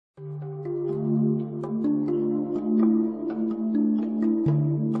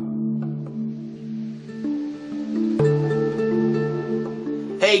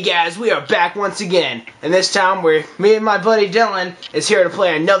Hey guys, we are back once again, and this time me and my buddy Dylan is here to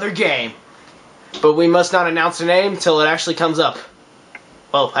play another game. But we must not announce the name till it actually comes up.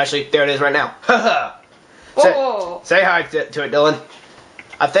 Well, actually, there it is right now. Haha. Say hi to it, Dylan.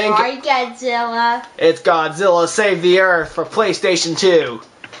 I think hi, Godzilla. It's Godzilla Save the Earth for PlayStation 2.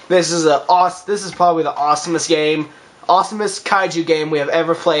 This is probably the awesomest kaiju game we have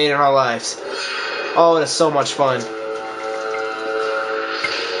ever played in our lives. Oh, it is so much fun.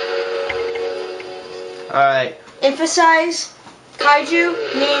 Alright. Emphasize, kaiju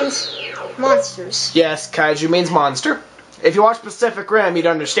means monsters. Yes, kaiju means monster. If you watch Pacific Rim, you'd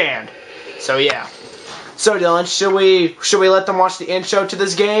understand. So yeah. So Dylan, should we let them watch the intro to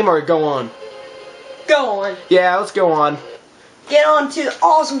this game or go on? Go on. Yeah, let's go on. Get on to the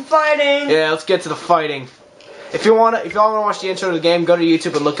awesome fighting. Yeah, let's get to the fighting. If y'all wanna watch the intro to the game, go to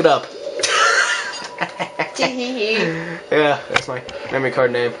YouTube and look it up. Yeah, that's my memory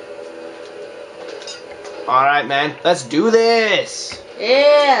card name. Alright, man. Let's do this.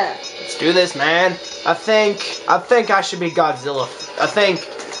 Yeah. Let's do this, man. I think I should be Godzilla.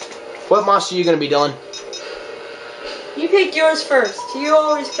 What monster are you gonna be, Dylan? You pick yours first. You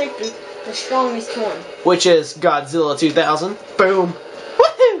always pick the strongest one. Which is Godzilla 2000. Boom.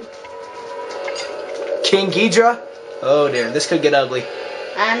 Woohoo! King Ghidorah. Oh dear, this could get ugly.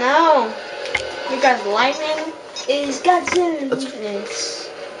 I know. You got lightning. Is Godzilla.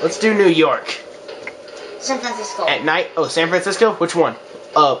 Let's do New York. San Francisco. At night? Oh, San Francisco? Which one?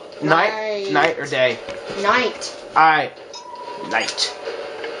 Night or day? Night. Alright. Night.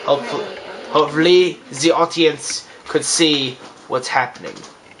 Hopefully the audience could see what's happening.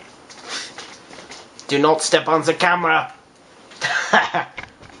 Do not step on the camera.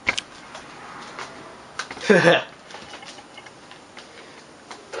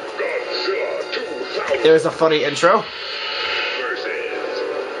 There's a funny intro.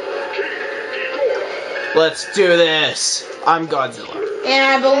 Let's do this. I'm Godzilla. And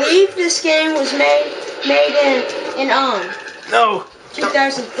I believe this game was made in No.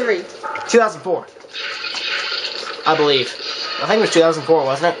 2003. 2004. I believe. I think it was 2004,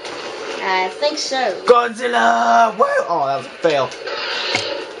 wasn't it? I think so. Godzilla! Woo! Oh, that was a fail.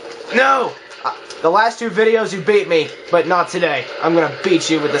 No! The last two videos you beat me, but not today. I'm gonna beat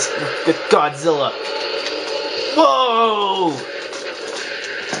you with this Godzilla. Whoa!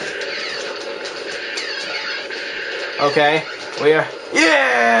 Okay, yeah!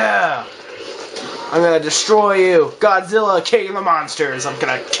 I'm gonna destroy you. Godzilla, king of the monsters. I'm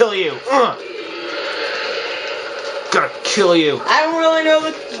gonna kill you. Gonna kill you. I don't really know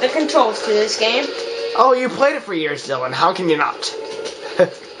the controls to this game. Oh, you played it for years, Dylan. How can you not?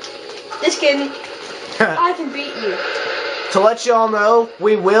 Just kidding. I can beat you. To let y'all know,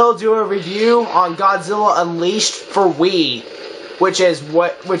 we will do a review on Godzilla Unleashed for Wii, which is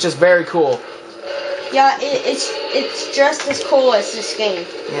very cool. Yeah, it's just as cool as this game.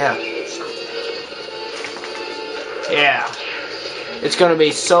 Yeah. Yeah. It's gonna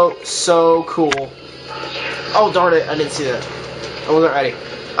be so cool. Oh darn it, I didn't see that. I wasn't ready.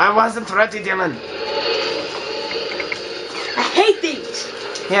 I wasn't ready, Dylan. I hate these.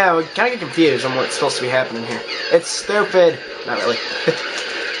 Yeah, we kinda get confused on what's supposed to be happening here. It's stupid. Not really.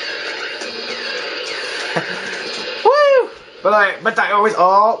 Woo! But I always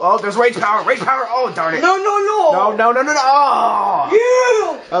there's rage power, oh darn it. No. No. Oh!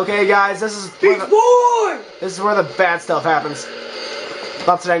 Yeah! Okay guys, this is where the bad stuff happens.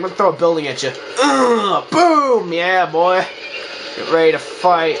 Not today, I'm gonna throw a building at you. Boom! Yeah, boy. Get ready to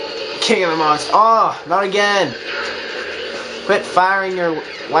fight King of the Monsters. Oh, not again. Quit firing your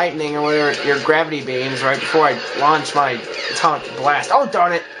lightning or whatever, your gravity beams right before I launch my atomic blast. Oh,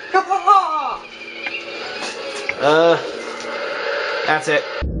 darn it. That's it.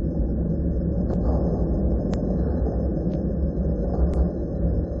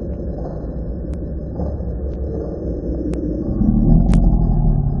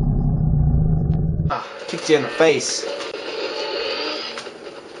 Kicked you in the face.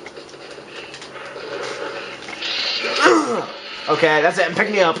 Okay, that's it. I'm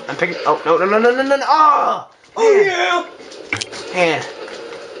picking you up. Oh, no. Oh yeah. Man.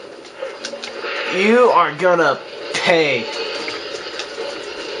 You are gonna pay.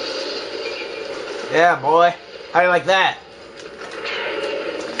 Yeah, boy. How do you like that?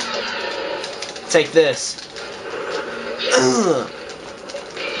 Take this.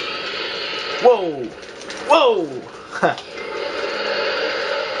 Whoa!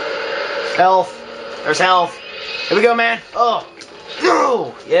 Health. There's health. Here we go, man. Oh.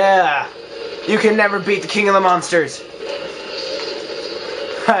 No! Yeah. You can never beat the king of the monsters.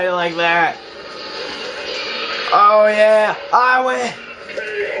 How do you like that? Oh, yeah. I win.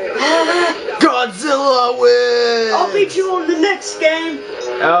 Godzilla wins! I'll beat you on the next game.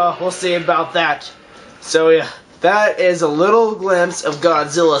 Oh, we'll see about that. So yeah, that is a little glimpse of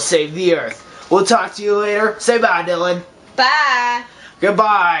Godzilla Save the Earth. We'll talk to you later. Say bye, Dylan. Bye.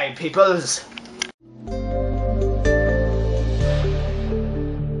 Goodbye, peoples.